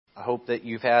I hope that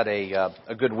you've had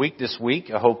a good week this week.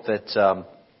 I hope that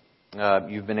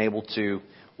you've been able to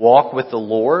walk with the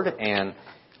Lord and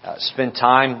spend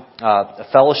time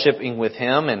fellowshipping with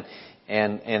Him,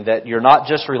 and that you're not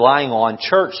just relying on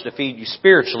church to feed you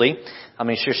spiritually. I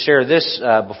mean, just share this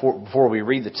before we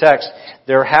read the text.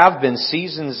 There have been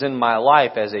seasons in my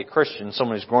life as a Christian,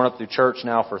 someone who's grown up through church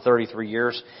now for 33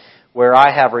 years, where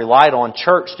I have relied on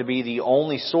church to be the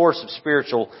only source of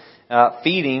spiritual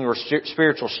feeding or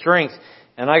spiritual strength.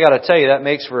 And I got to tell you, that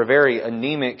makes for a very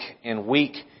anemic and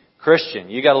weak Christian.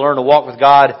 You got to learn to walk with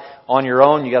God on your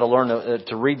own. You got to learn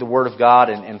to read the Word of God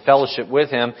and fellowship with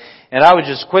Him. And I would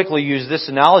just quickly use this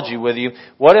analogy with you.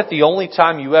 What if the only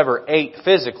time you ever ate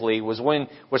physically was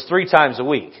 3 times a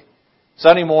week?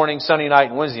 Sunday morning, Sunday night,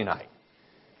 and Wednesday night.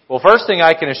 Well, first thing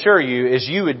I can assure you is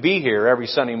you would be here every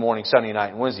Sunday morning, Sunday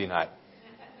night, and Wednesday night.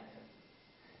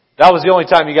 That was the only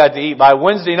time you got to eat. By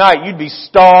Wednesday night, you'd be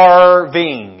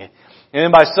starving. And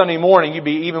then by Sunday morning, you'd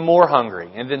be even more hungry.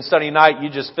 And then Sunday night,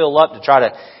 you just fill up to try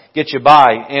to get you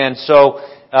by. And so,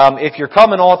 if you're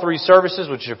coming all 3 services,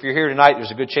 which if you're here tonight,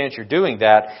 there's a good chance you're doing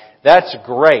that, that's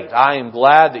great. I am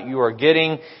glad that you are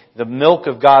getting the milk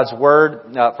of God's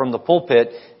Word from the pulpit,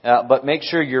 but make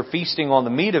sure you're feasting on the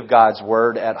meat of God's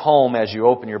Word at home as you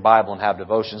open your Bible and have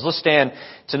devotions. Let's stand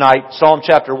tonight, Psalm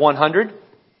chapter 100.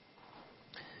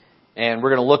 And we're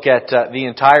going to look at the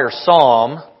entire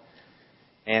Psalm,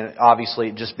 and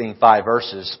obviously just being 5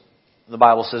 verses. The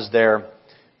Bible says there,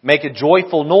 "Make a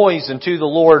joyful noise unto the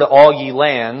Lord, all ye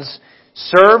lands.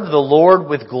 Serve the Lord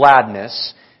with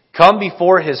gladness. Come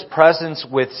before His presence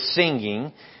with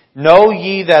singing. Know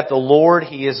ye that the Lord,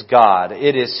 He is God.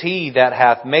 It is He that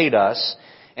hath made us,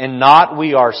 and not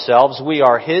we ourselves. We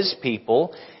are His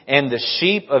people, and the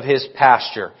sheep of His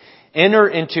pasture. Enter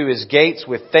into His gates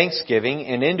with thanksgiving,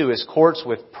 and into His courts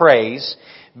with praise.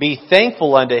 Be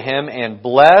thankful unto Him, and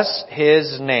bless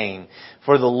His name.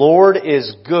 For the Lord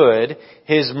is good,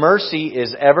 His mercy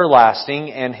is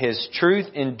everlasting, and His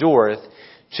truth endureth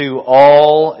to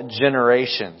all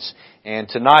generations." And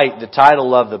tonight, the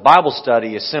title of the Bible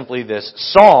study is simply this: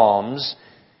 Psalms,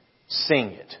 Sing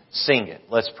It. Sing it.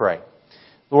 Let's pray.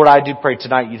 Lord, I do pray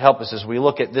tonight you'd help us as we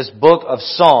look at this book of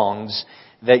songs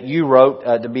that you wrote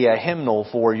to be a hymnal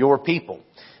for your people,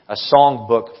 a song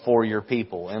book for your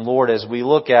people. And Lord, as we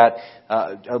look at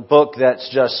a book that's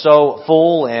just so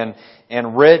full and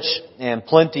rich and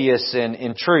plenteous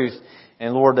in truth,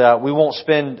 and Lord, we won't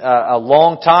spend a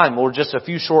long time, Lord, just a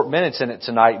few short minutes in it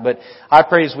tonight, but I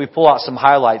pray as we pull out some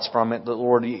highlights from it, that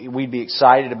Lord, we'd be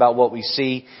excited about what we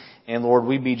see, and Lord,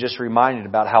 we'd be just reminded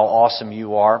about how awesome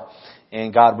you are.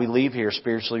 And God, we leave here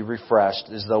spiritually refreshed,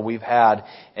 as though we've had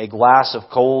a glass of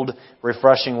cold,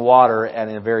 refreshing water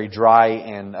in a very dry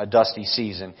and dusty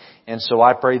season. And so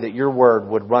I pray that your word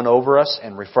would run over us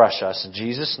and refresh us. In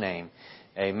Jesus' name,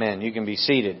 amen. You can be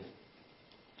seated.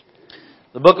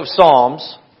 The book of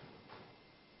Psalms,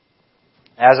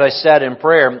 as I said in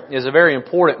prayer, is a very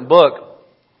important book.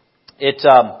 It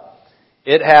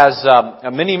has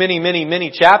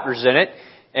many chapters in it,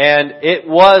 and it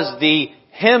was the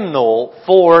hymnal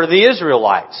for the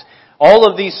Israelites. All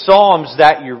of these psalms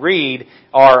that you read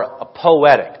are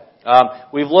poetic.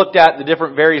 We've looked at the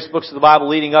different various books of the Bible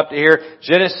leading up to here,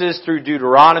 Genesis through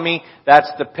Deuteronomy.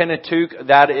 That's the Pentateuch.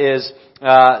 That's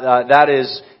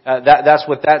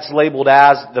what that's labeled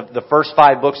as, the first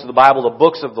 5 books of the Bible, the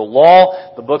books of the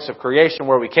law, the books of creation,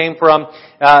 where we came from.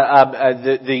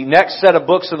 The next set of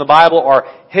books in the Bible are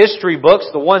history books.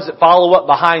 The ones that follow up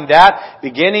behind that,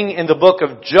 beginning in the book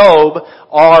of Job,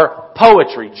 are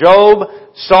poetry. Job,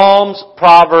 Psalms,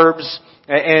 Proverbs,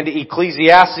 and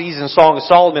Ecclesiastes and Song of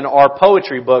Solomon are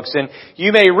poetry books. And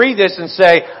you may read this and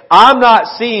say, I'm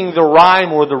not seeing the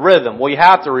rhyme or the rhythm. Well, you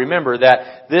have to remember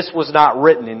that this was not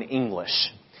written in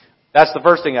English. That's the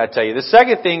first thing I'd tell you. The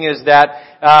second thing is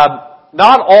that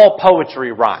not all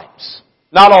poetry rhymes.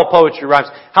 Not all poetry rhymes.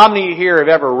 How many of you here have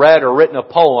ever read or written a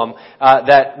poem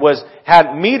that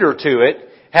had meter to it,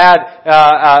 had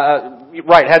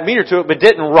meter to it, but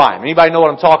didn't rhyme? Anybody know what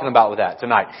I'm talking about with that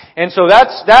tonight? And so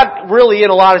that really, in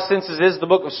a lot of senses, is the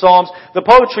book of Psalms. The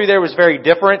poetry there was very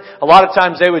different. A lot of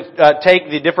times they would take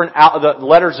the different the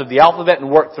letters of the alphabet and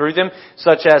work through them,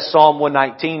 such as Psalm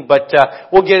 119. But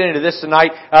we'll get into this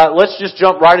tonight. Let's just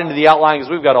jump right into the outline,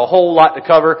 because we've got a whole lot to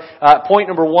cover. Point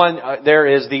number 1 there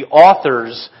is the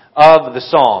authors of the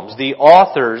Psalms. The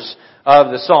authors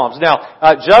of the Psalms. Now,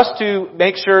 just to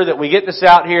make sure that we get this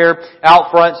out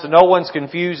front so no one's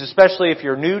confused, especially if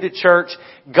you're new to church,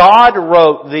 God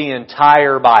wrote the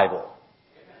entire Bible.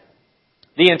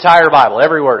 The entire Bible,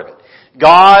 every word of it.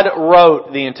 God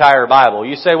wrote the entire Bible.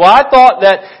 You say, well, I thought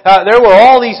that there were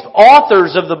all these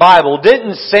authors of the Bible.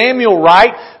 Didn't Samuel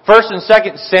write 1st and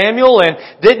 2nd Samuel? And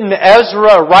didn't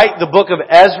Ezra write the book of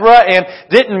Ezra? And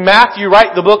didn't Matthew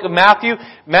write the book of Matthew?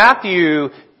 Matthew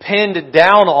penned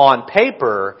down on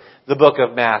paper the book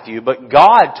of Matthew, but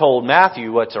God told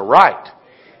Matthew what to write.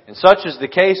 And such is the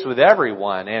case with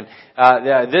everyone. And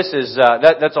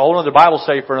that's a whole other Bible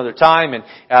study for another time. And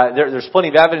there's plenty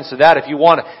of evidence of that. If you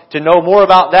want to know more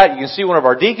about that, you can see one of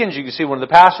our deacons. You can see one of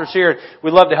the pastors here.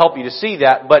 We'd love to help you to see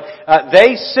that. But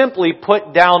they simply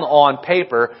put down on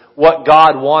paper what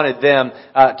God wanted them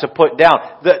to put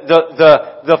down.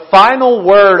 The final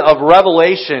word of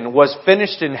Revelation was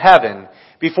finished in heaven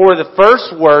before the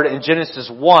first word in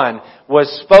Genesis 1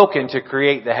 was spoken to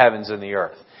create the heavens and the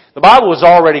earth. The Bible was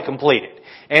already completed.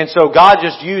 And so God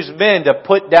just used men to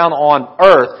put down on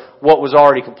earth what was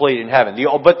already completed in heaven.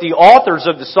 But the authors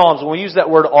of the Psalms, when we use that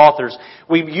word authors,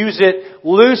 we use it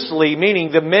loosely,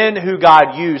 meaning the men who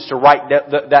God used to write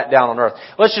that down on earth.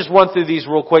 Let's just run through these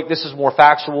real quick. This is more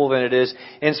factual than it is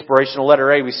inspirational. Letter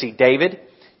A, we see David.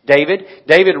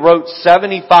 David wrote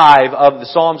 75 of the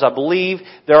Psalms. I believe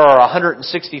there are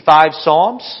 165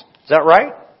 Psalms. Is that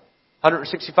right?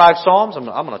 165 Psalms? I'm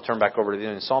going to turn back over to the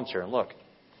end of the Psalms here and look.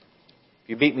 If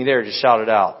you beat me there, just shout it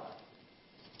out.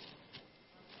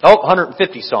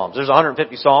 150 Psalms. There's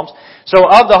 150 Psalms. So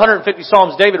of the 150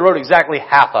 Psalms, David wrote exactly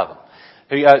half of them.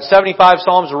 75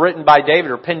 Psalms were written by David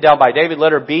or penned down by David.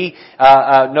 Letter B,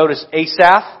 notice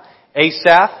Asaph.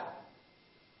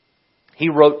 He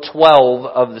wrote 12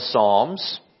 of the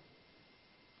Psalms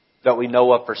that we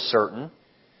know of for certain.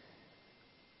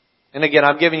 And again,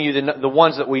 I'm giving you the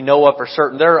ones that we know of for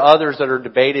certain. There are others that are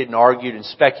debated and argued and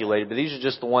speculated, but these are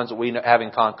just the ones that we have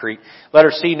in concrete. Letter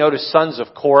C, notice sons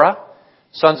of Korah.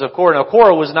 Sons of Korah. Now,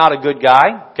 Korah was not a good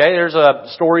guy. Okay, there's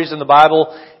stories in the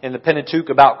Bible, in the Pentateuch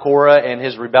about Korah and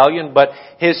his rebellion, but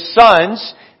his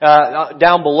sons,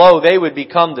 down below, they would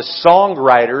become the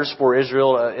songwriters for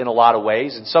Israel in a lot of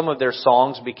ways, and some of their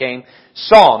songs became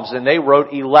psalms, and they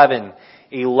wrote 11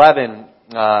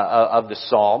 of the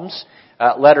psalms.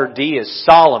 Letter D is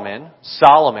Solomon.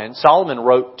 Solomon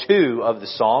wrote 2 of the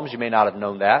Psalms. You may not have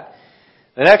known that.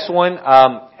 The next one,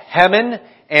 Heman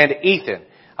and Ethan.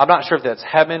 I'm not sure if that's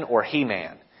Heman or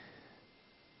Heman.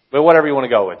 But whatever you want to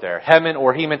go with there. Heman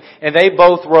or Heman. And they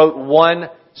both wrote 1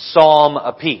 psalm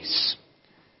apiece.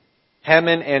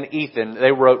 Heman and Ethan,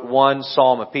 they wrote 1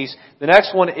 psalm apiece. The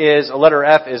next one is, letter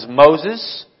F is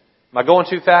Moses. Am I going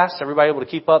too fast? Everybody able to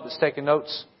keep up that's taking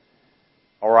notes?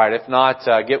 Alright, if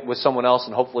not, get with someone else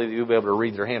and hopefully you'll be able to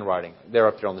read their handwriting. They're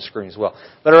up there on the screen as well.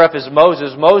 Letter F is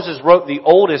Moses. Moses wrote the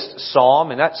oldest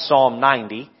psalm, and that's Psalm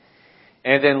 90.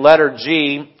 And then letter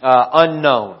G,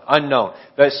 unknown.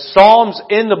 The Psalms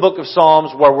in the book of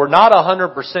Psalms where we're not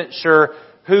 100% sure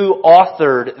who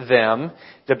authored them.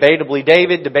 Debatably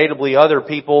David, debatably other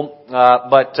people,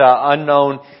 but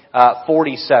unknown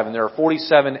 47. There are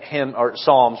 47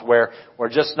 Psalms where we're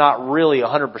just not really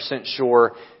 100%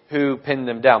 sure who penned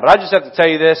them down. But I just have to tell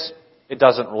you this, it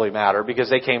doesn't really matter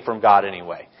because they came from God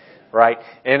anyway. Right?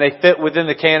 And they fit within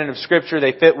the canon of Scripture.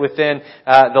 They fit within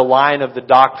the line of the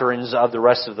doctrines of the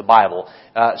rest of the Bible.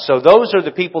 So those are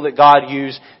the people that God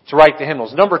used to write the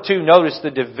hymnals. Number 2, notice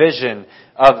the division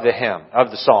of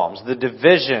the Psalms. The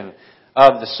division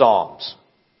of the Psalms.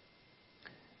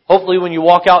 Hopefully when you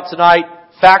walk out tonight,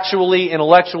 factually,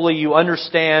 intellectually, you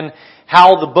understand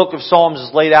how the book of Psalms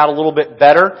is laid out a little bit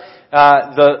better.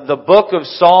 The book of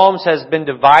Psalms has been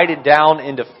divided down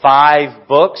into 5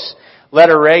 books.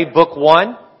 Letter A, Book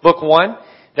 1.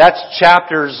 That's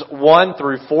chapters 1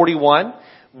 through 41.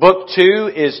 Book 2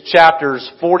 is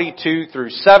chapters 42 through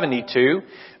 72.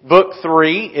 Book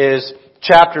 3 is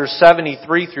chapters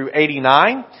 73 through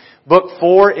 89. Book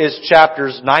 4 is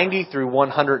chapters 90 through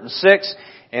 106.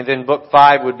 And then Book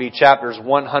 5 would be chapters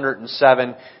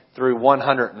 107 through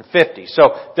 150.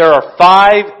 So there are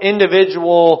 5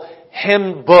 individual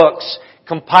hymn books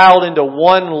compiled into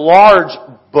one large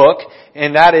book,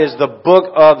 and that is the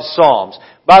book of Psalms.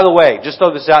 By the way, just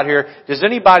throw this out here. Does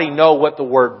anybody know what the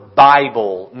word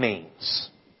Bible means?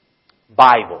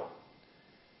 Bible.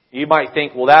 You might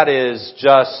think, well, that is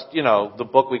just, the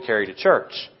book we carry to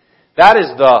church. That is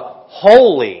the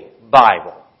Holy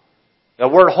Bible. The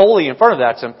word holy in front of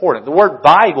that's important. The word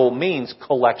Bible means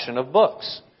collection of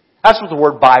books. That's what the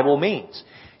word Bible means.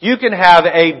 You can have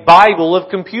a Bible of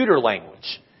computer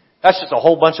language. That's just a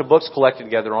whole bunch of books collected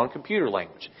together on computer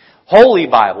language. Holy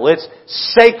Bible, it's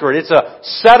sacred. It's a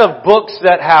set of books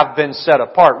that have been set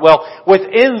apart. Well,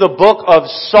 within the book of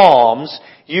Psalms,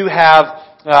 you have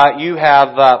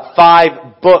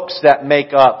 5 books that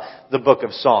make up the book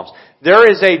of Psalms. There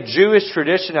is a Jewish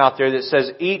tradition out there that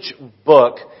says each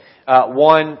book,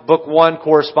 book 1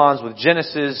 corresponds with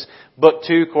Genesis, book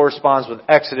 2 corresponds with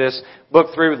Exodus,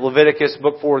 book 3 with Leviticus,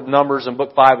 book 4 with Numbers, and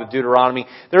book 5 with Deuteronomy.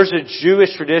 There's a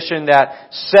Jewish tradition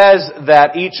that says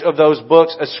that each of those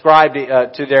books ascribe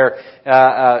to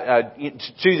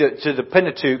the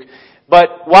Pentateuch.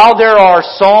 But while there are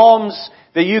Psalms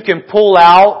that you can pull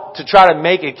out to try to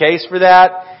make a case for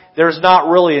that, there's not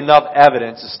really enough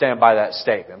evidence to stand by that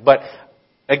statement. But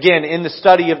again, in the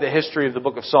study of the history of the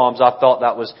book of Psalms, I thought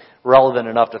that was relevant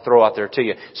enough to throw out there to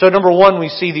you. So number 1, we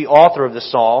see the author of the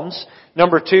Psalms.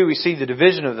 Number 2, we see the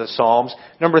division of the Psalms.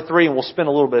 Number 3, and we'll spend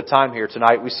a little bit of time here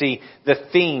tonight, we see the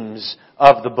themes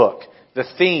of the book. The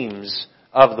themes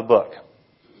of the book.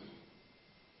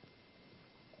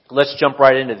 Let's jump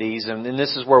right into these, and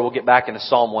this is where we'll get back into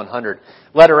Psalm 100.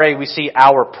 Letter A, we see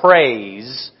our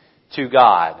praise to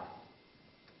God.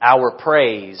 Our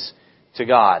praise to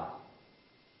God.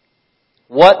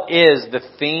 What is the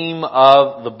theme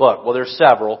of the book? Well, there's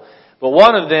several, but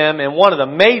one of them, and one of the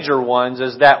major ones,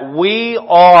 is that we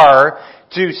are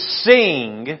to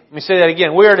sing, let me say that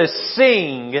again, we are to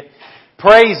sing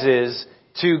praises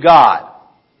to God.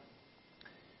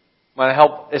 I'm going to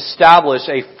help establish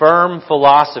a firm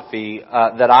philosophy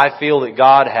that I feel that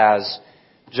God has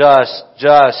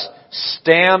just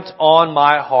stamped on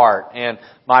my heart. And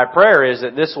my prayer is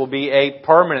that this will be a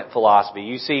permanent philosophy.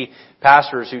 You see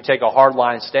pastors who take a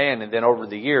hardline stand and then over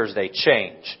the years they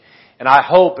change. And I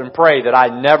hope and pray that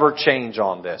I never change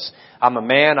on this. I'm a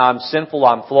man, I'm sinful,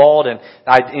 I'm flawed, and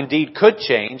I indeed could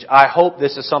change. I hope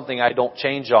this is something I don't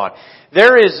change on.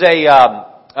 There is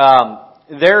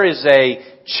a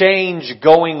change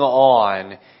going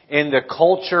on in the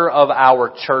culture of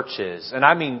our churches, and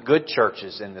I mean good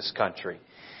churches in this country.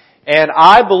 And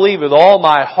I believe with all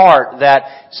my heart that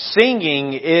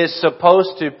singing is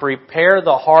supposed to prepare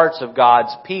the hearts of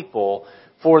God's people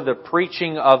for the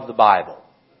preaching of the Bible.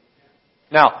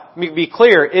 Now, let me be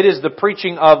clear, it is the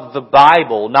preaching of the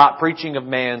Bible, not preaching of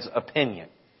man's opinion.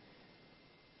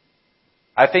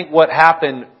 I think what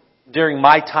happened during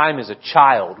my time as a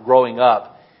child growing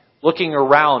up, looking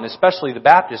around, especially the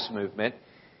Baptist movement,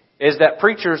 is that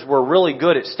preachers were really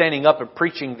good at standing up and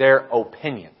preaching their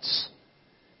opinions.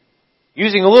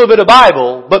 Using a little bit of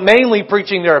Bible, but mainly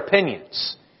preaching their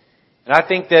opinions. And I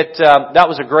think that that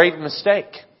was a grave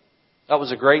mistake. That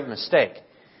was a grave mistake.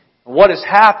 And what has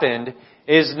happened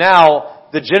is now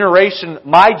the generation,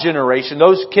 my generation,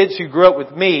 those kids who grew up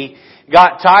with me,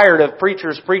 got tired of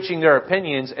preachers preaching their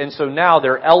opinions, and so now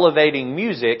they're elevating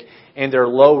music and they're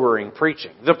lowering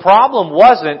preaching. The problem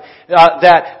wasn't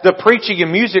that the preaching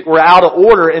and music were out of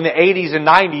order in the 80s and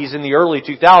 90s and the early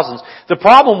 2000s. The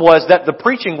problem was that the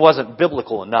preaching wasn't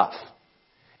biblical enough.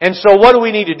 And so what do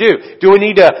we need to do? Do we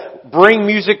need to bring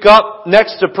music up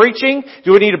next to preaching?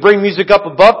 Do we need to bring music up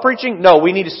above preaching? No,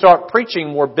 we need to start preaching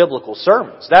more biblical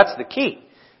sermons. That's the key.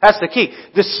 That's the key.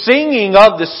 The singing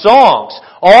of the songs.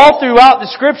 All throughout the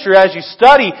Scripture, as you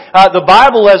study the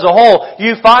Bible as a whole,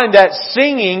 you find that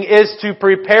singing is to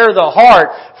prepare the heart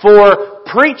for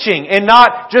preaching. And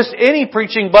not just any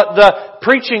preaching, but the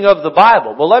preaching of the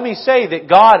Bible. Well, let me say that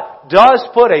God does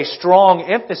put a strong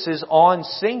emphasis on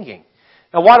singing.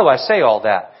 Now, why do I say all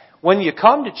that? When you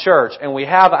come to church and we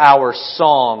have our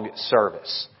song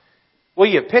service, will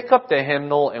you pick up the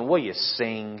hymnal and will you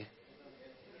sing?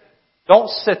 Don't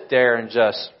sit there and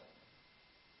just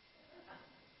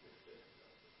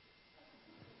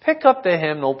pick up the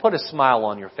hymnal, put a smile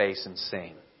on your face and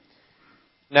sing.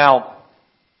 Now,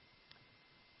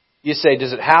 you say,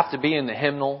 does it have to be in the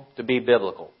hymnal to be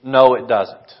biblical? No, it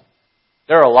doesn't.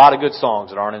 There are a lot of good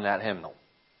songs that aren't in that hymnal.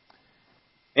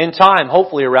 In time,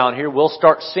 hopefully around here, we'll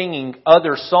start singing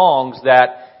other songs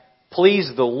that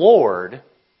please the Lord,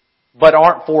 but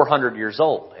aren't 400 years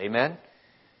old. Amen?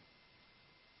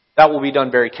 That will be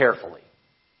done very carefully.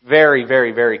 Very,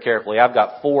 very, very carefully. I've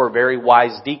got 4 very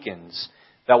wise deacons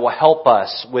that will help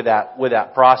us with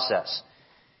that process.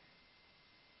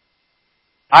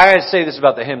 I gotta say this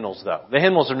about the hymnals, though. The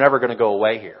hymnals are never going to go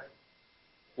away here.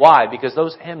 Why? Because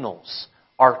those hymnals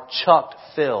are chock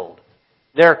filled.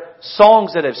 They're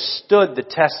songs that have stood the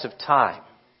test of time.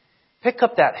 Pick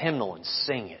up that hymnal and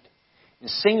sing it. And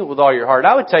sing it with all your heart.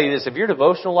 I would tell you this, if your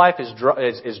devotional life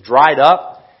is dried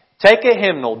up, take a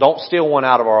hymnal. Don't steal one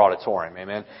out of our auditorium,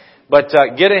 amen? But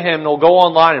get a hymnal, go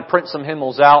online and print some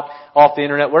hymnals out off the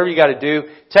internet, whatever you got to do.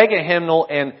 Take a hymnal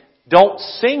and don't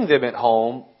sing them at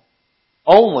home,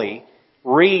 only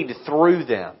read through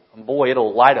them. And boy,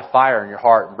 it'll light a fire in your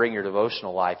heart and bring your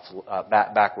devotional life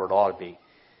back where it ought to be.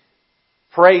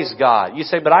 Praise God. You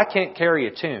say, but I can't carry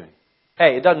a tune.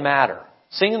 Hey, it doesn't matter.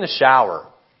 Sing in the shower.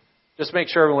 Just make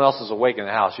sure everyone else is awake in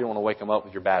the house. You don't want to wake them up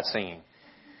with your bad singing.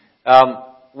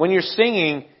 When you're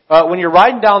singing, when you're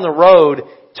riding down the road,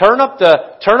 turn up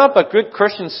a good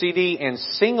Christian CD and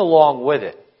sing along with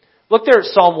it. Look there at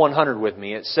Psalm 100 with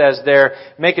me. It says there,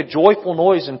 make a joyful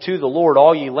noise unto the Lord,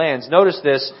 all ye lands. Notice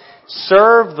this,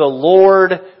 serve the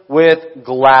Lord with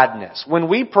gladness. When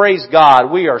we praise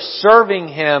God, we are serving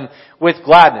Him with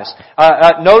gladness.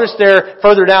 Notice there,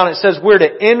 further down, it says we're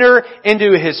to enter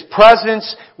into His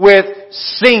presence with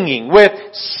singing. A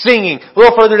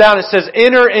little further down, it says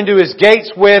enter into His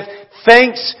gates with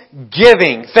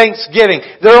thanksgiving.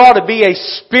 There ought to be a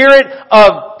spirit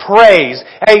of praise,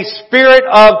 a spirit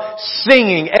of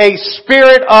singing, a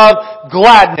spirit of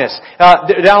gladness. Down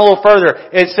a little further,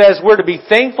 it says we're to be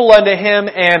thankful unto Him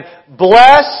and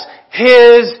bless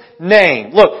His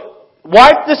name. Look,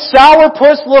 wipe the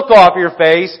sourpuss look off your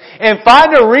face and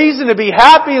find a reason to be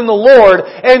happy in the Lord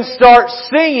and start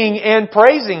singing and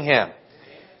praising Him.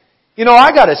 You know,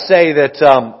 I gotta say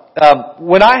that,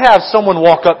 when I have someone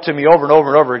walk up to me over and over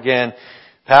and over again,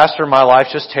 Pastor, my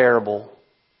life's just terrible.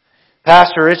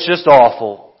 Pastor, it's just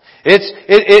awful.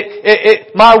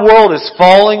 My world is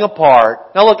falling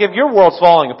apart. Now look, if your world's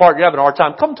falling apart, you're having a hard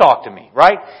time, come talk to me,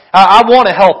 right? I want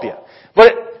to help you.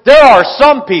 But there are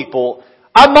some people,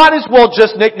 I might as well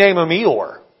just nickname them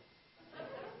Eeyore.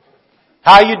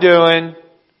 How you doing?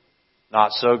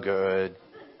 Not so good.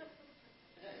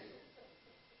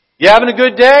 You having a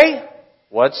good day?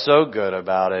 What's so good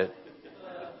about it?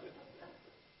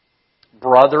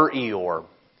 Brother Eeyore.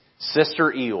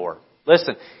 Sister Eeyore.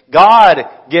 Listen, God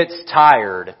gets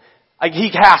tired.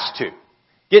 He has to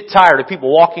get tired of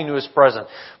people walking into His presence.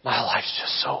 My life's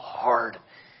just so hard.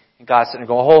 And God's sitting there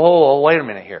going, oh, wait a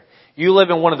minute here. You live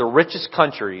in one of the richest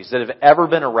countries that have ever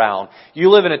been around. You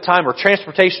live in a time where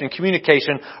transportation and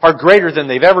communication are greater than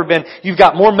they've ever been. You've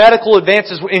got more medical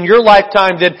advances in your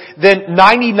lifetime than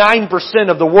 99%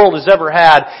 of the world has ever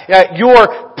had.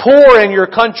 Your poor in your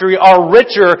country are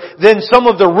richer than some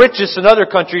of the richest in other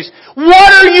countries.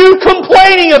 What are you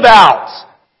complaining about?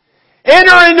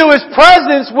 Enter into His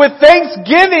presence with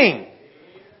thanksgiving.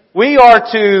 We are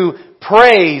to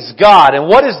praise God. And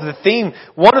what is the theme?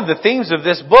 One of the themes of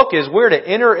this book is we're to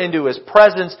enter into His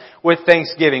presence with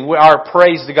thanksgiving. Our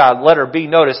praise to God. Letter B,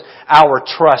 notice our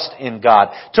trust in God.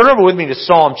 Turn over with me to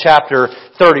Psalm chapter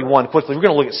 31 quickly. We're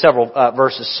going to look at several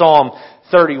verses. Psalm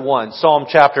 31. Psalm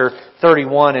chapter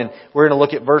 31, and we're going to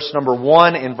look at verse number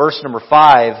 1 and verse number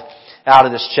 5 out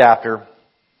of this chapter.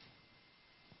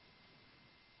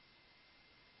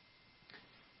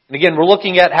 And again, we're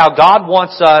looking at how God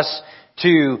wants us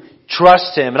to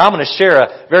trust Him. And I'm going to share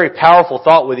a very powerful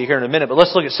thought with you here in a minute, but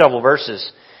let's look at several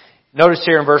verses. Notice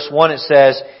here in verse 1 it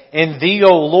says, in Thee,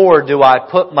 O Lord, do I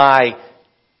put my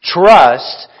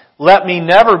trust. Let me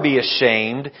never be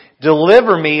ashamed.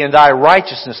 Deliver me in Thy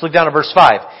righteousness. Look down at verse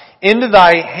 5. Into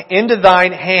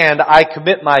Thine hand I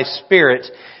commit my spirit.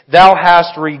 Thou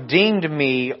hast redeemed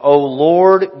me, O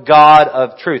Lord God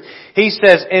of truth. He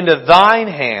says, into Thine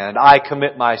hand I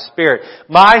commit my spirit.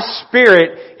 My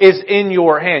spirit is in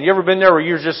Your hand. You ever been there where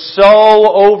you're just so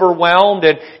overwhelmed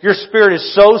and your spirit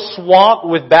is so swamped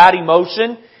with bad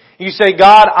emotion? You say,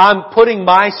 God, I'm putting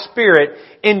my spirit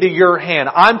into Your hand.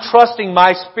 I'm trusting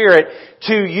my spirit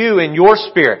to You and Your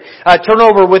spirit. Turn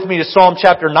over with me to Psalm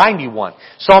chapter 91.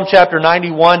 Psalm chapter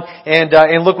 91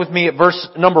 and look with me at verse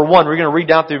number 1. We're going to read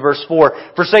down through verse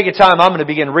 4. For sake of time, I'm going to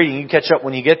begin reading. You can catch up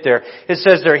when you get there. It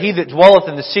says there, He that dwelleth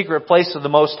in the secret place of the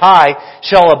Most High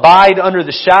shall abide under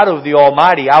the shadow of the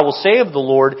Almighty. I will say of the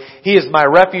Lord, He is my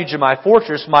refuge and my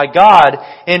fortress, my God,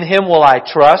 in Him will I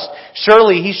trust.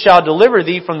 Surely He shall deliver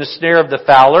thee from the snare of the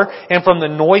fowler and from the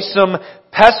noisome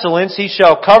pestilence. He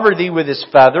shall cover thee with His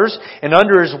feathers, and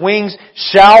under His wings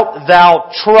shalt thou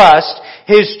trust.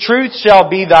 His truth shall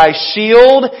be thy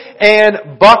shield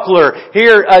and buckler.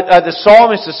 Here the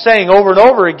psalmist is saying over and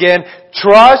over again,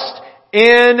 trust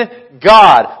in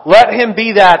God. Let Him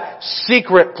be that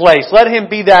secret place. Let Him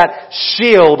be that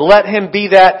shield. Let Him be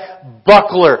that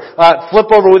buckler.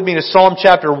 Flip over with me to Psalm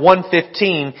chapter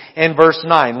 115 and verse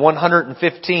 9.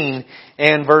 115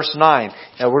 and verse 9.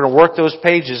 Now we're going to work those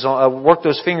pages, work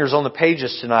those fingers on the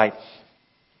pages tonight.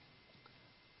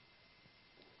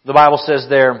 The Bible says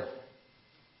there,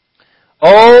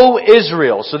 O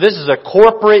Israel. So this is a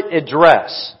corporate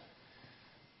address.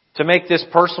 To make this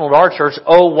personal to our church,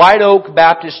 O White Oak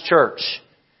Baptist Church,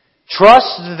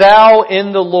 trust thou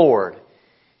in the Lord.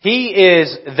 He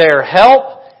is their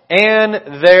help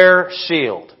and their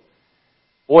shield.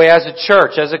 Boy, as a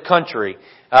church, as a country,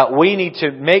 we need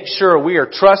to make sure we are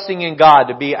trusting in God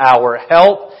to be our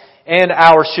help and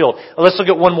our shield. Let's look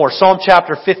at one more. Psalm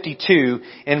chapter 52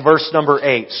 and verse number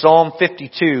 8. Psalm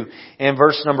 52 and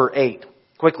verse number 8.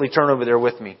 Quickly turn over there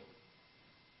with me.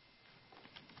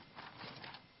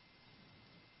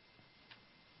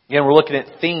 Again, we're looking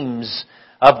at themes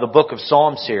of the book of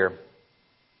Psalms here.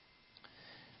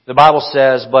 The Bible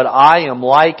says, "But I am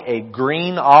like a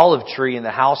green olive tree in the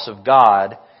house of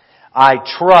God. I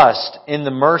trust in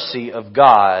the mercy of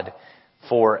God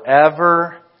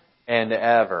forever and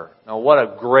ever." Now what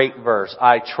a great verse.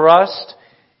 I trust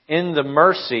in the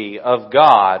mercy of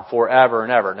God forever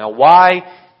and ever. Now why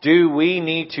do we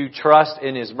need to trust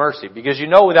in His mercy? Because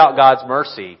without God's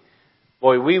mercy,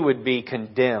 boy, we would be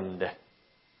condemned.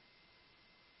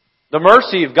 The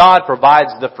mercy of God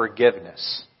provides the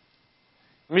forgiveness.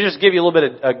 Let me just give you a little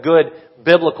bit of a good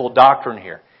biblical doctrine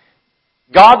here.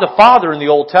 God the Father in the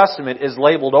Old Testament is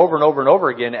labeled over and over and over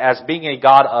again as being a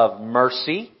God of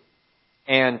mercy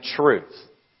and truth.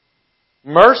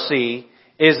 Mercy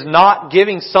is not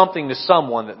giving something to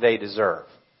someone that they deserve.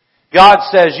 God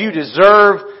says, you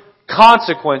deserve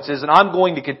consequences and I'm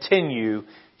going to continue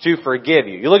to forgive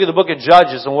you. You look at the book of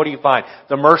Judges and what do you find?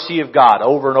 The mercy of God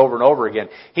over and over and over again.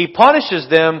 He punishes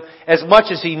them as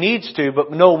much as He needs to, but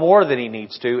no more than He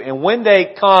needs to. And when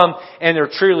they come and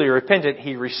they're truly repentant,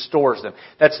 He restores them.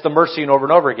 That's the mercy and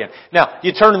over again. Now,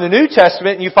 you turn in the New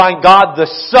Testament and you find God the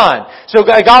Son. So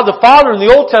God the Father in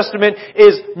the Old Testament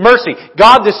is mercy.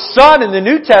 God the Son in the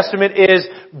New Testament is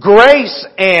grace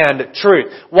and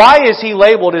truth. Why is He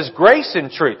labeled as grace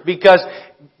and truth? Because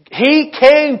He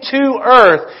came to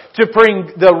earth to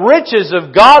bring the riches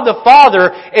of God the Father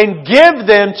and give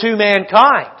them to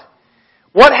mankind.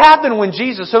 What happened when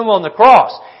Jesus hung on the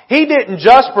cross? He didn't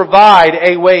just provide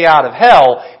a way out of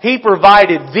hell. He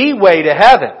provided the way to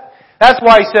heaven. That's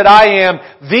why He said, I am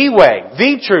the way,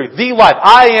 the truth, the life.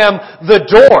 I am the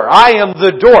door. I am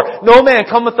the door. No man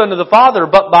cometh unto the Father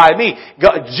but by me.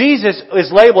 Jesus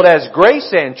is labeled as grace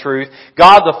and truth.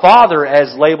 God the Father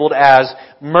is labeled as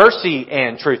mercy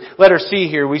and truth. Let us see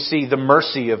here, we see the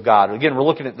mercy of God. Again, we're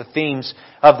looking at the themes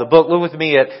of the book. Look with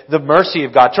me at the mercy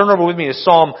of God. Turn over with me to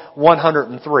Psalm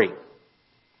 103.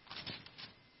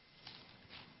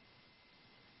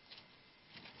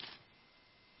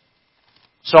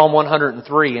 Psalm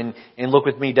 103, and look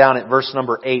with me down at verse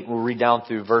number 8. We'll read down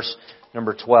through verse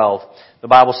number 12. The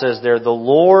Bible says there, "The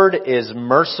Lord is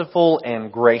merciful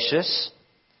and gracious,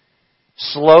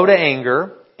 slow to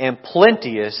anger, and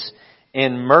plenteous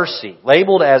in mercy."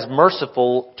 Labeled as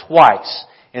merciful twice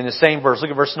in the same verse.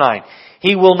 Look at verse 9.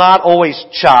 "He will not always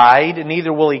chide,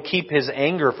 neither will He keep His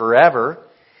anger forever.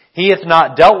 He hath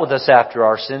not dealt with us after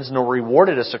our sins, nor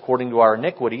rewarded us according to our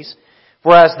iniquities.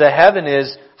 For as the heaven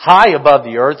is high above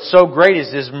the earth, so great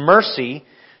is His mercy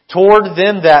toward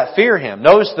them that fear Him."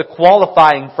 Notice the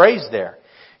qualifying phrase there.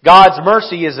 God's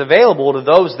mercy is available to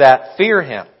those that fear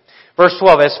Him. Verse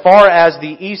 12, "As far as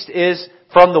the east is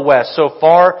from the west, so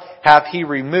far hath He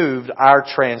removed our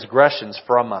transgressions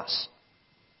from us."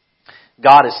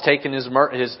 God has taken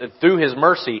through His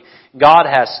mercy, God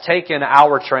has taken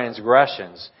our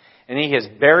transgressions, and He has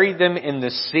buried them in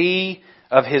the sea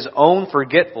of His own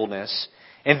forgetfulness.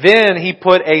 And then He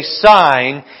put a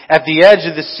sign at the edge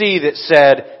of the sea that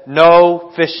said,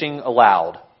 "No fishing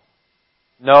allowed."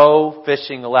 No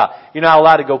fishing allowed. You're not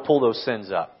allowed to go pull those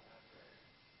sins up.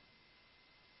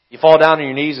 You fall down on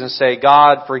your knees and say,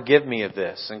 "God, forgive me of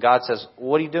this." And God says,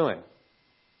 "What are you doing?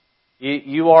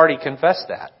 You already confessed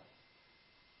that."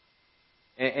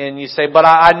 And you say, "But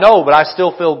I know, but I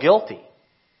still feel guilty."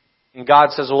 And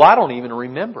God says, "Well, I don't even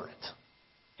remember it."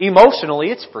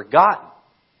 Emotionally, it's forgotten.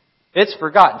 It's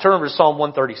forgotten. Turn over to Psalm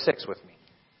 136 with me.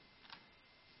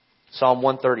 Psalm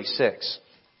 136.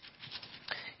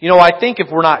 I think if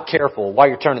we're not careful, while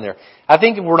you're turning there, I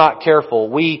think if we're not careful,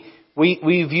 we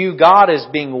view God as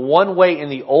being one way in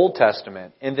the Old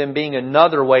Testament and then being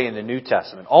another way in the New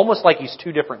Testament. Almost like He's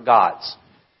two different gods.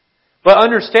 But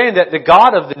understand that the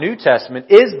God of the New Testament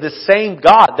is the same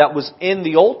God that was in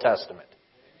the Old Testament.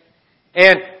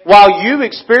 And while you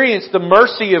experience the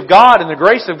mercy of God and the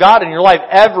grace of God in your life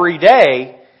every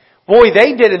day, boy,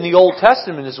 they did in the Old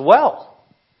Testament as well.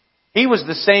 He was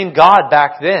the same God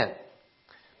back then.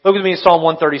 Look with me at Psalm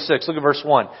 136. Look at verse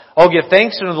 1. "Oh, give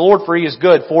thanks unto the Lord, for He is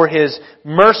good, for His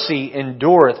mercy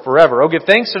endureth forever. Oh, give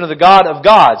thanks unto the God of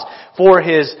gods, for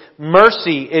His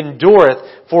mercy endureth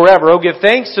forever. Oh, give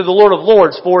thanks to the Lord of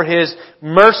lords, for His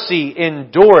mercy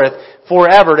endureth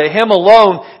forever. To Him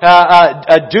alone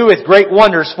doeth great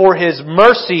wonders, for His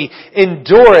mercy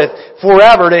endureth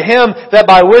forever. To Him that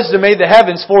by wisdom made the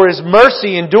heavens, for His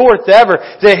mercy endureth ever.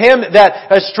 To Him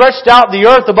that stretched out the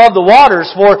earth above the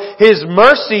waters, for His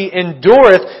mercy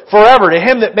endureth forever. To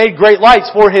Him that made great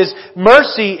lights, for His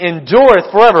mercy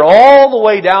endureth forever. All the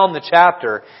way down the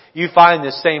chapter, you find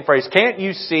this same phrase. Can't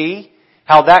you see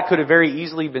how that could have very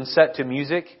easily been set to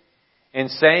music and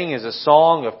sang as a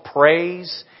song of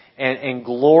praise and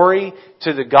glory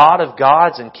to the God of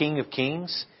gods and King of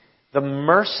kings? The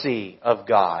mercy of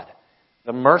God.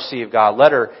 The mercy of God.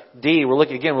 Letter D, we're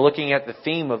looking at the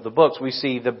theme of the books. We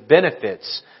see the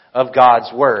benefits of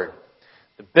God's Word.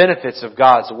 The benefits of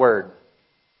God's Word.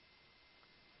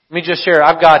 Let me just share.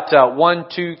 I've got 1,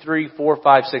 2, 3, 4,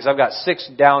 5, 6. I've got 6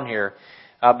 down here.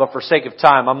 But for sake of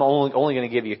time, I'm only going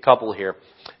to give you a couple here.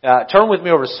 Turn with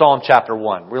me over to Psalm chapter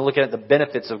 1. We're looking at the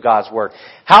benefits of God's Word.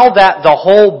 How that the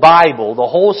whole Bible, the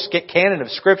whole canon of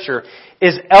Scripture,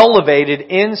 is elevated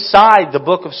inside the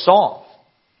book of Psalm.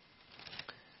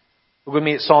 Look with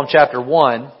me at Psalm chapter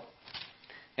 1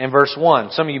 and verse 1.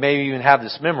 Some of you may even have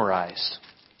this memorized.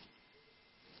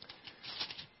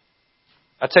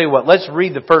 I'll tell you what, let's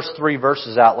read the first 3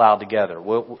 verses out loud together,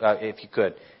 if you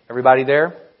could. Everybody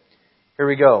there? Here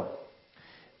we go.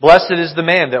 Blessed is the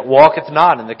man that walketh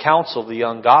not in the counsel of the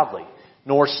ungodly,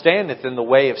 nor standeth in the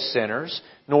way of sinners,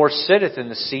 nor sitteth in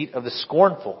the seat of the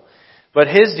scornful. But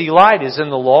his delight is in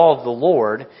the law of the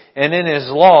Lord, and in His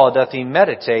law doth he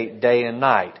meditate day and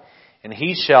night. And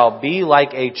he shall be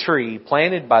like a tree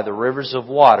planted by the rivers of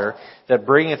water, that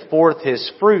bringeth forth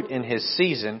his fruit in his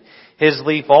season. His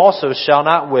leaf also shall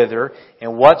not wither,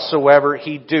 and whatsoever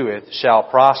he doeth shall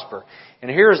prosper. And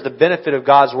here is the benefit of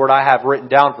God's Word I have written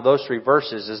down for those 3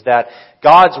 verses, is that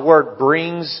God's Word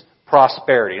brings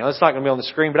prosperity. Now, it's not going to be on the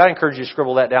screen, but I encourage you to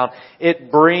scribble that down.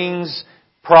 It brings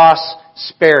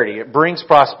prosperity. It brings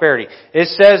prosperity. It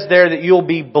says there that you'll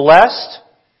be blessed.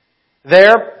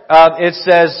 There, it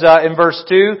says in verse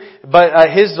 2, but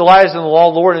his delight is in the law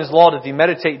of the Lord, and His law doth he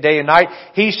meditate day and night.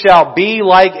 He shall be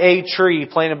like a tree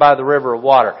planted by the river of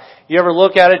water. You ever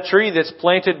look at a tree that's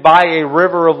planted by a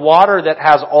river of water that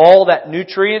has all that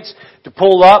nutrients to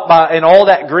pull up and all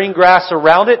that green grass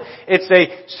around it? It's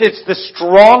the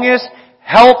strongest,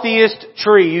 healthiest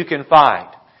tree you can find.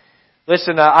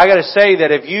 Listen, I got to say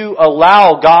that if you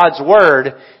allow God's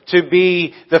Word to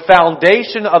be the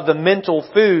foundation of the mental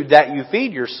food that you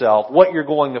feed yourself, what you're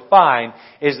going to find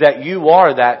is that you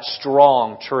are that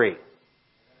strong tree.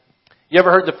 You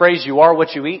ever heard the phrase, you are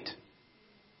what you eat?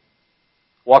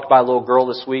 Walked by a little girl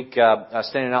this week,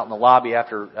 standing out in the lobby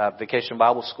after Vacation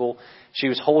Bible School. She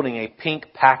was holding a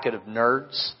pink packet of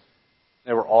Nerds.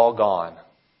 They were all gone.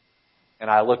 And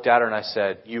I looked at her and I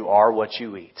said, you are what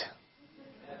you eat.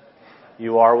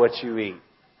 You are what you eat.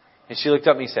 And she looked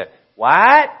up at me and said,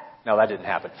 what? No, that didn't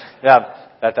happen.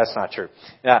 That's not true.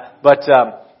 But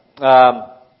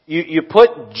you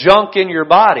put junk in your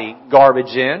body,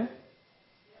 garbage in,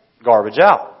 garbage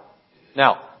out.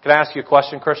 Now, can I ask you a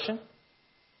question, Christian?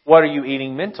 What are you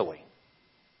eating mentally?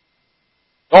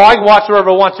 Oh, I can watch whatever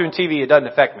I want to on TV. It doesn't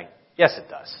affect me. Yes, it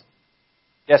does.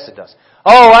 Yes, it does.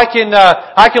 Oh, I can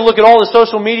look at all the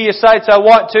social media sites I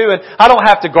want to, and I don't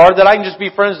have to guard that. I can just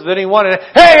be friends with anyone. And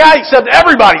hey, I accept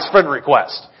everybody's friend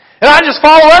request. And I just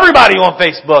follow everybody on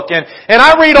Facebook. And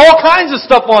I read all kinds of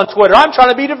stuff on Twitter. I'm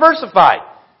trying to be diversified.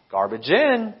 Garbage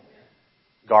in,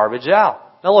 garbage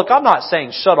out. Now look, I'm not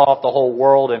saying shut off the whole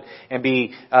world and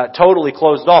be totally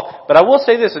closed off. But I will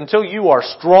say this, until you are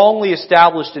strongly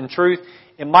established in truth,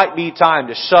 it might be time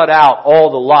to shut out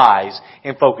all the lies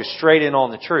and focus straight in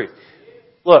on the truth.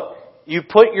 Look, you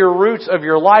put your roots of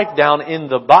your life down in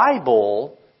the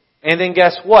Bible, and then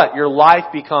guess what? Your life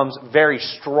becomes very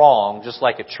strong, just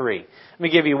like a tree. Let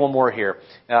me give you one more here.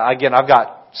 Again, I've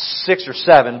got 6 or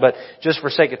 7, but just for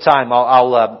sake of time,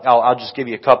 I'll just give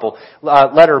you a couple.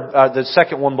 The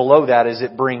second one below that is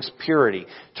it brings purity.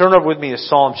 Turn over with me to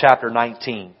Psalm chapter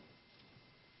 19.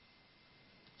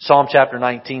 Psalm chapter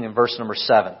 19 and verse number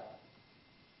 7.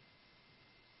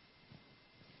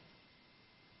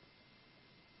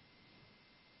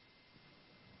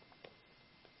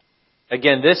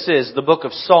 Again, this is the book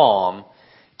of Psalm,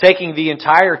 taking the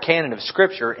entire canon of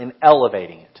Scripture and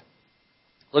elevating it.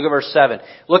 Look at verse 7.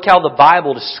 Look how the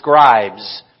Bible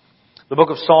describes, the book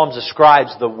of Psalms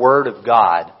describes the Word of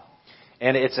God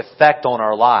and its effect on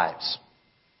our lives.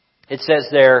 It says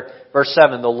there, verse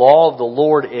 7, the law of the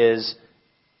Lord is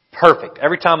perfect.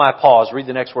 Every time I pause, read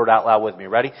the next word out loud with me.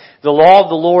 Ready? The law of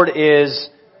the Lord is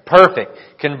perfect,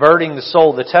 converting the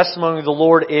soul. The testimony of the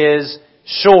Lord is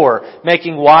sure,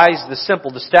 making wise the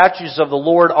simple. The statutes of the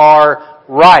Lord are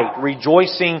right,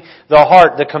 rejoicing the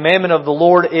heart. The commandment of the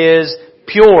Lord is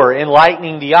pure,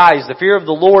 enlightening the eyes. The fear of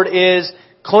the Lord is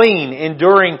clean,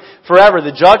 enduring forever.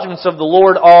 The judgments of the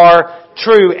Lord are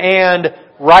true and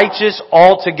righteous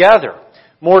altogether.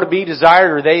 More to be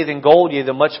desired are they than gold, yea,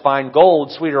 than much fine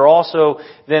gold, sweeter also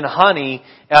than honey,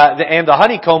 and the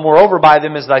honeycomb moreover by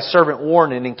them is thy servant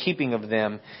warned, and in keeping of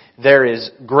them there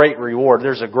is great reward.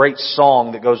 There's a great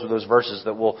song that goes with those verses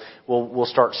that we'll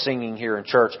start singing here in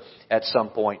church at some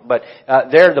point. But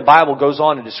there the Bible goes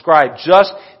on to describe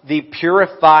just the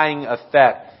purifying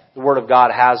effect the Word of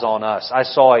God has on us. I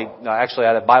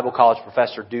had a Bible college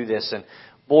professor do this, and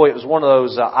boy, it was one of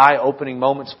those eye-opening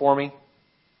moments for me.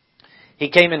 He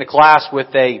came into class with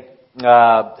a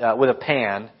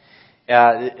pan,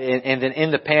 and then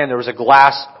in the pan there was a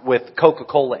glass with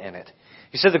Coca-Cola in it.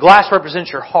 He said the glass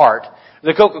represents your heart.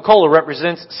 The Coca-Cola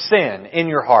represents sin in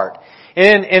your heart.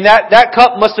 And that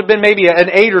cup must have been maybe an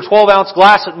 8 or 12 ounce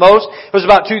glass at most. It was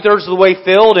about 2/3 of the way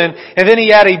filled. And then he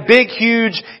had a big,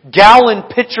 huge gallon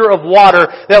pitcher of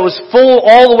water that was full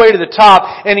all the way to the top.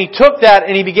 And he took that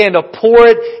and he began to pour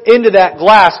it into that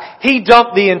glass. He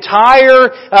dumped the entire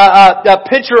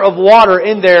pitcher of water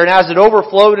in there. And as it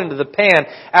overflowed into the pan,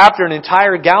 after an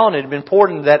entire gallon had been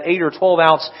poured into that 8 or 12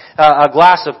 ounce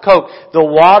glass of Coke, the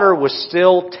water was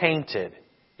still tainted.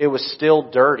 It was still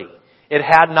dirty. It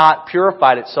had not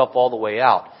purified itself all the way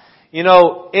out. You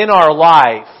know, in our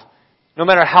life, no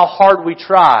matter how hard we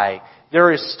try,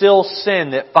 there is still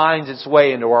sin that finds its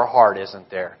way into our heart, isn't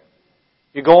there?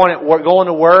 You're going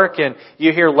to work and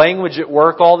you hear language at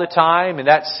work all the time, and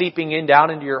that's seeping down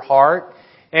into your heart.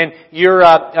 And you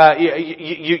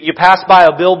pass by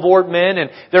a billboard, men, and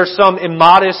there's some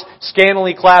immodest,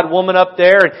 scantily clad woman up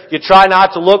there, and you try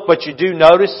not to look, but you do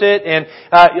notice it. And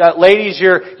ladies,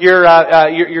 you're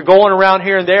going around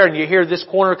here and there, and you hear this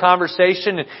corner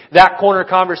conversation and that corner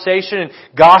conversation, and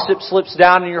gossip slips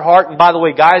down in your heart. And by the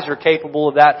way, guys are capable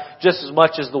of that just as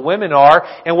much as the women are.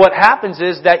 And what happens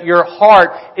is that your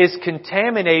heart is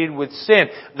contaminated with sin.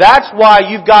 That's why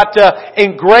you've got to,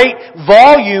 in great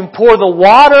volume, pour the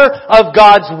water of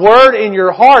God's Word in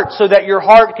your heart so that your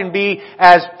heart can be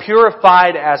as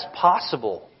purified as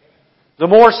possible. The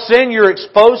more sin you're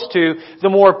exposed to, the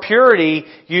more purity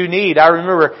you need. I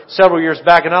remember several years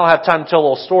back, and I don't have time to tell a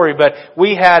little story, but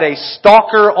we had a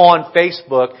stalker on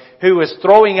Facebook who was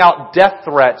throwing out death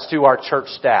threats to our church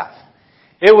staff.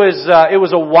 It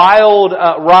was a wild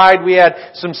ride. We had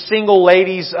some single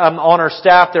ladies on our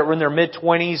staff that were in their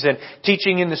mid-20s and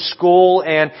teaching in the school.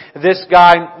 And this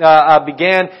guy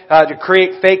began to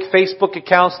create fake Facebook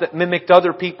accounts that mimicked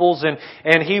other people's.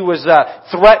 And he was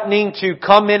threatening to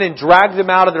come in and drag them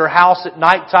out of their house at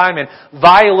nighttime and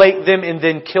violate them and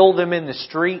then kill them in the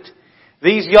street.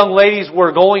 These young ladies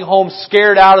were going home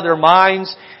scared out of their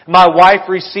minds. My wife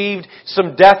received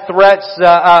some death threats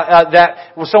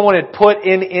that someone had put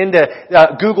into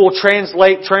Google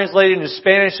translated into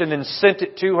Spanish, and then sent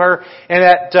it to her. And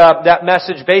that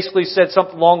message basically said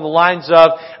something along the lines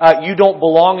of, "You don't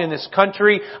belong in this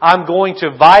country. I'm going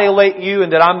to violate you,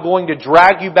 and that I'm going to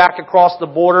drag you back across the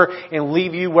border and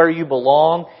leave you where you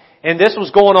belong." And this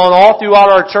was going on all throughout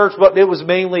our church, but it was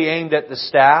mainly aimed at the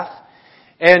staff.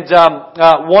 And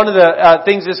one of the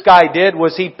things this guy did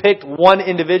was he picked one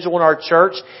individual in our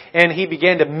church, and he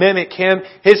began to mimic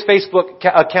his Facebook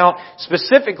account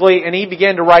specifically, and he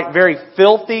began to write very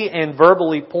filthy and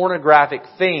verbally pornographic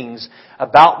things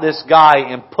about this guy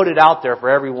and put it out there for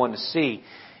everyone to see.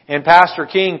 And Pastor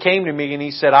King came to me and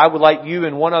he said, "I would like you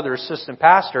and one other assistant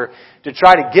pastor to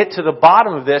try to get to the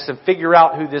bottom of this and figure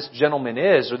out who this gentleman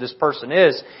is or this person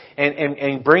is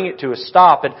and bring it to a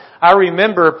stop." And I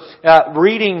remember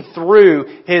reading through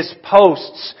his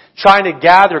posts, trying to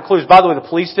gather clues. By the way, the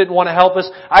police didn't want to help us.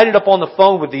 I ended up on the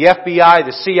phone with the FBI,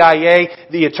 the CIA,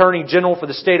 the Attorney General for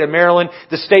the state of Maryland,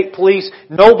 the state police.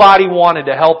 Nobody wanted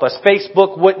to help us.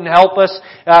 Facebook wouldn't help us.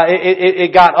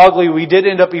 It got ugly. We did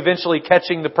end up eventually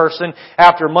catching the person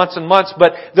after months and months.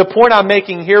 But the point I'm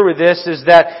making here with this is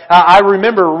that I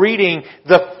remember reading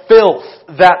the filth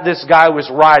that this guy was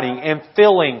writing and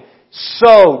feeling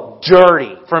so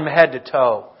dirty from head to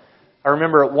toe. I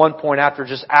remember at one point, after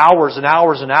just hours and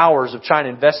hours and hours of trying to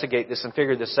investigate this and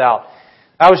figure this out,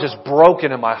 I was just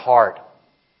broken in my heart.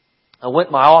 I went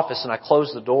in my office and I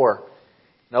closed the door.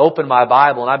 And I opened my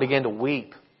Bible and I began to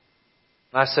weep.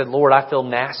 And I said, "Lord, I feel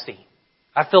nasty.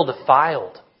 I feel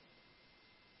defiled."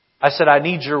 I said, "I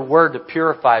need your Word to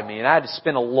purify me." And I had to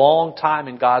spend a long time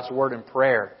in God's Word in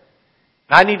prayer.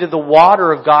 And I needed the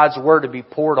water of God's Word to be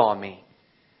poured on me.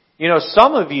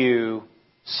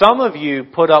 Some of you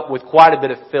put up with quite a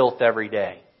bit of filth every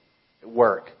day. at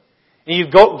work. And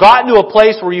you've gotten to a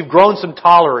place where you've grown some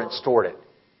tolerance toward it.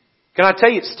 Can I tell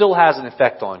you, it still has an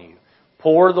effect on you.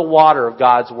 Pour the water of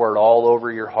God's Word all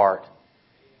over your heart.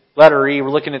 Letter E, we're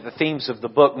looking at the themes of the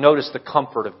book. Notice the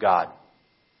comfort of God.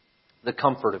 The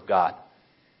comfort of God.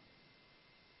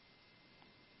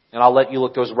 And I'll let you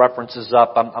look those references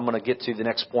up. I'm going to get to the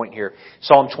next point here.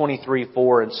 Psalm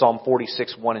 23:4 and Psalm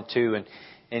 46:1 and 2.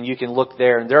 And you can look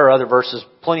there. And there are other verses,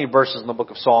 plenty of verses in the book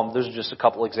of Psalm. Those are just a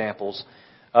couple examples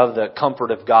of the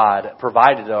comfort of God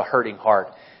provided to a hurting heart.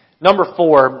 Number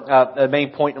 4,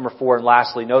 main point number 4, and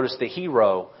lastly, notice the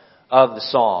hero of the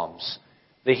Psalms.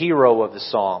 The hero of the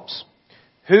Psalms.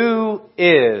 Who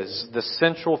is the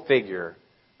central figure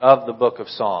of the book of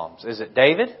Psalms? Is it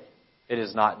David? It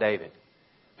is not David.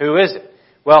 Who is it?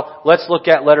 Well, let's look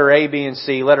at letter A, B, and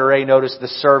C. Letter A, notice the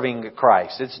serving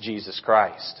Christ. It's Jesus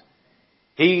Christ.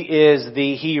 He is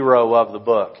the hero of the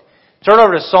book. Turn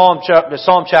over to Psalm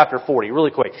chapter 40, really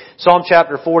quick. Psalm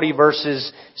chapter 40,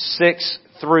 verses 6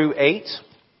 through 8.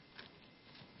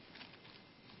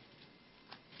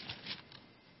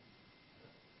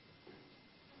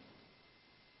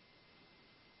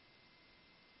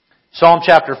 Psalm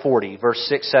chapter 40, verse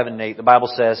 6, 7, and 8. The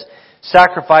Bible says,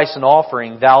 Sacrifice and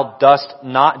offering thou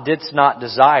didst not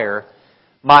desire.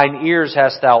 Mine ears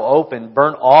hast thou opened.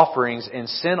 Burnt offerings and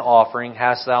sin offering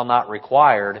hast thou not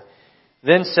required.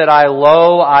 Then said I,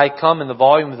 Lo, I come. In the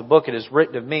volume of the book it is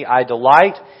written of me, I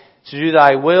delight to do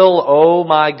thy will, O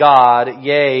my God.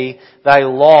 Yea, thy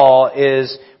law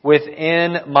is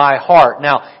within my heart.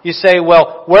 Now, you say,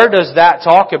 well, where does that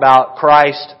talk about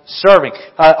Christ serving?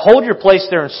 Hold your place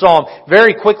there in Psalm.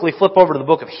 Very quickly flip over to the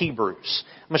book of Hebrews.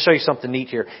 I'm going to show you something neat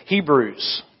here.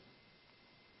 Hebrews.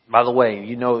 By the way,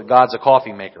 you know that God's a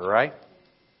coffee maker, right?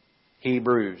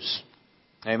 Hebrews.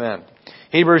 Amen.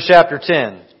 Hebrews chapter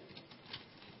 10.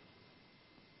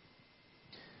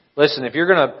 Listen, if you're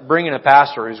going to bring in a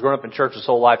pastor who's grown up in church his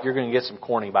whole life, you're going to get some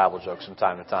corny Bible jokes from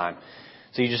time to time.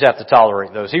 So you just have to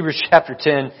tolerate those. Hebrews chapter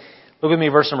 10, look with me,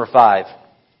 verse number 5.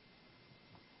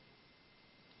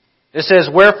 It says,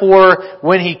 Wherefore,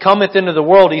 when he cometh into the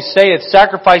world, he saith,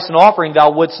 Sacrifice and offering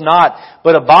thou wouldst not,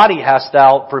 but a body hast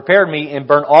thou prepared me, and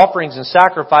burnt offerings and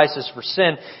sacrifices for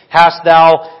sin hast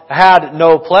thou had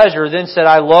no pleasure. Then said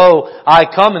I, Lo, I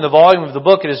come. In the volume of the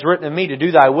book it is written of me to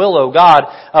do thy will, O God.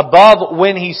 Above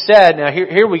when he said, now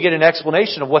here we get an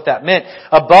explanation of what that meant.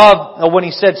 Above when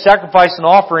he said, Sacrifice and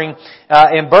offering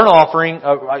and burnt offering,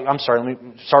 let me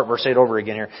start verse 8 over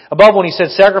again here. Above when he said,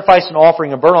 Sacrifice and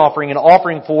offering and burnt offering and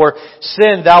offering for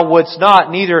sin thou wouldst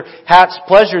not, neither hadst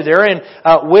pleasure therein,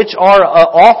 which are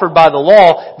offered by the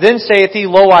law. Then saith he,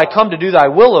 Lo, I come to do thy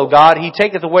will, O God. He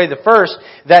taketh away the first,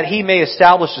 that he may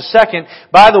establish the second,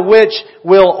 by the which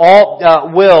we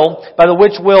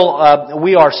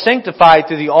are sanctified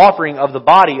through the offering of the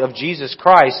body of Jesus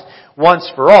Christ once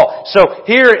for all. So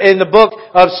here in the book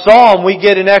of Psalm we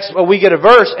get a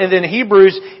verse, and then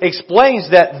Hebrews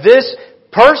explains that this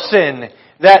person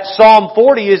that Psalm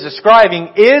 40 is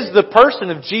describing is the person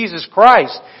of Jesus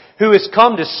Christ, who has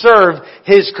come to serve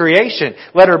His creation.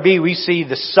 Letter B, we see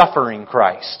the suffering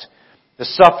Christ. The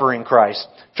suffering Christ.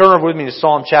 Turn over with me to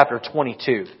Psalm chapter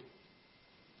 22.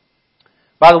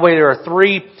 By the way, there are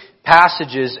 3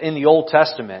 passages in the Old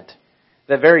Testament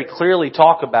that very clearly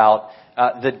talk about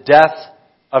the death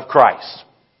of Christ.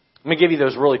 Let me give you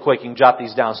those really quick. You can jot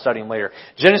these down, study them later.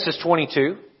 Genesis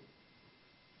 22,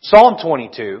 Psalm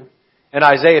 22, and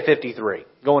Isaiah 53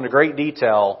 go into great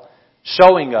detail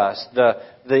showing us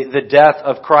the death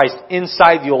of Christ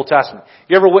inside the Old Testament.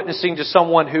 You ever witnessing to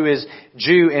someone who is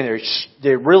Jew and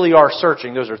they really are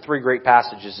searching? Those are 3 great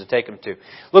passages to take them to.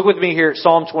 Look with me here at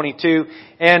Psalm 22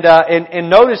 and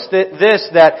notice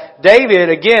that David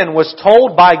again was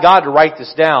told by God to write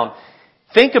this down.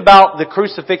 Think about the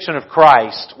crucifixion of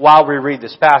Christ while we read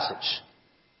this passage.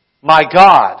 My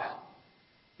God,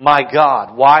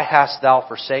 why hast thou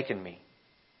forsaken me?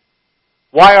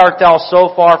 Why art thou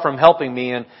so far from helping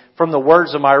me and from the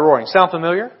words of my roaring? Sound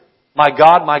familiar? My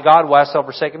God, why hast thou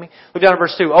forsaken me? Look down at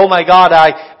verse 2. Oh my God,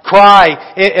 I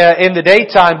cry in the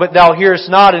daytime, but thou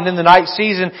hearest not, and in the night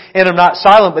season, and am not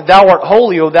silent. But thou art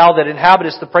holy, O thou that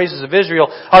inhabitest the praises of Israel.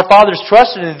 Our fathers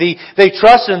trusted in thee. They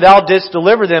trusted, and thou didst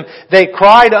deliver them. They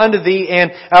cried unto thee,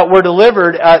 and were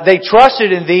delivered. They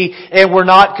trusted in thee, and were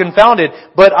not confounded.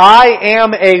 But I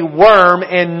am a worm,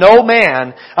 and no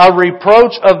man, a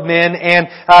reproach of men, and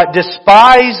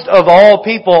despised of all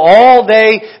people. All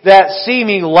they that see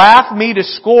me laugh me to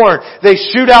scorn. They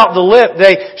shoot out the lip.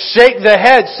 They shake the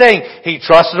head, saying, He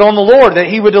trusted on the Lord that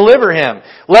He would deliver him.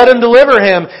 Let Him deliver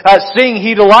him, seeing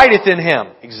He delighteth in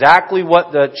him. Exactly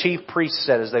what the chief priest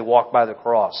said as they walked by the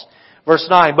cross. Verse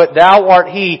 9, but Thou art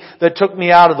He that took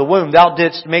me out of the womb. Thou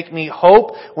didst make me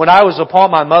hope when I was upon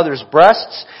my mother's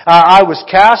breasts. I was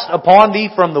cast upon Thee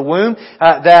from the womb,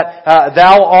 that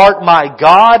Thou art my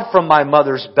God from my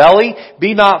mother's belly.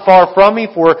 Be not far from me,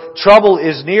 for trouble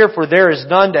is near, for there is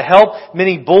none to help.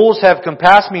 Many bulls have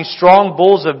compassed me, strong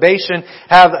bulls of Bashan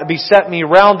have beset me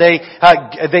round.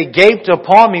 They gaped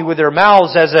upon me with their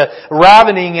mouths as a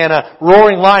ravening and a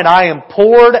roaring lion. I am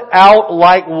poured out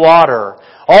like water.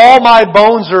 All my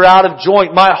bones are out of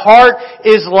joint. My heart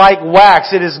is like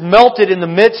wax. It is melted in the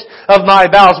midst of my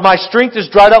bowels. My strength is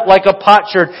dried up like a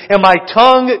potsherd, and my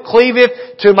tongue cleaveth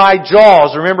to my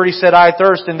jaws. Remember, He said, I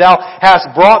thirst, and Thou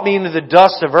hast brought me into the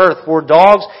dust of earth. For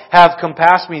dogs have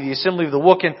compassed me, the assembly of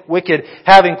the wicked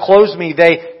have enclosed me.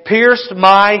 They pierced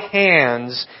my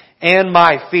hands and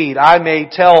my feet. I may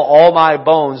tell all my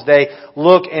bones. They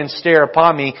look and stare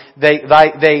upon me.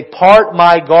 They part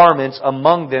my garments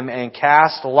among them and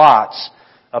cast lots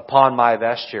upon my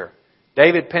vesture.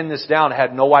 David penned this down and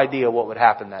had no idea what would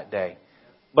happen that day.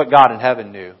 But God in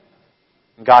heaven knew.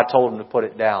 And God told him to put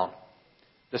it down.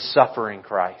 The suffering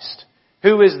Christ.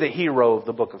 Who is the hero of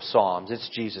the book of Psalms? It's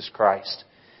Jesus Christ.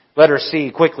 Letter C,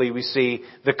 quickly we see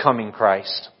the coming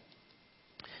Christ.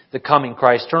 The coming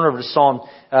Christ. Turn over to Psalm,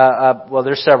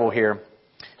 there's several here.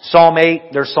 Psalm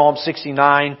 8, there's Psalm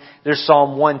 69, there's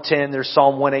Psalm 110, there's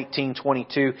Psalm 118,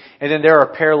 22, and then there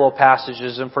are parallel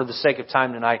passages, and for the sake of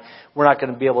time tonight, we're not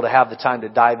going to be able to have the time to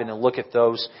dive in and look at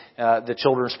those. The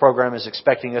children's program is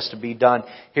expecting us to be done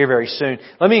here very soon.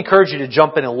 Let me encourage you to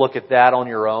jump in and look at that on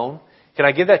your own. Can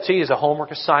I give that to you as a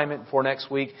homework assignment for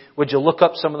next week? Would you look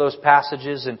up some of those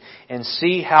passages and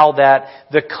see how that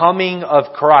the coming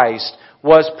of Christ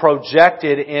was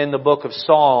projected in the book of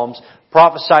Psalms,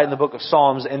 prophesied in the book of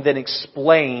Psalms, and then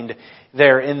explained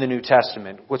there in the New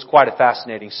Testament. It's quite a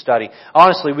fascinating study.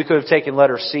 Honestly, we could have taken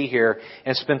letter C here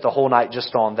and spent the whole night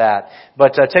just on that.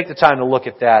 But take the time to look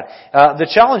at that. The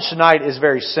challenge tonight is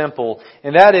very simple,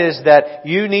 and that is that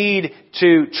you need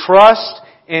to trust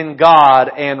in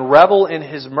God and revel in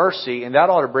His mercy, and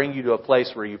that ought to bring you to a place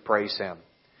where you praise Him.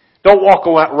 Don't walk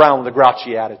around with a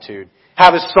grouchy attitude.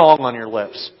 Have a song on your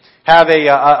lips. Have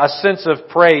a sense of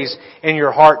praise in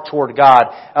your heart toward God.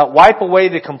 Wipe away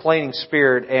the complaining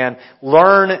spirit and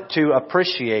learn to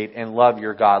appreciate and love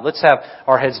your God. Let's have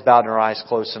our heads bowed and our eyes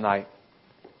closed tonight.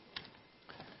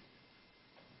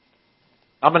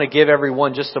 I'm going to give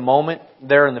everyone just a moment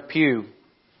there in the pew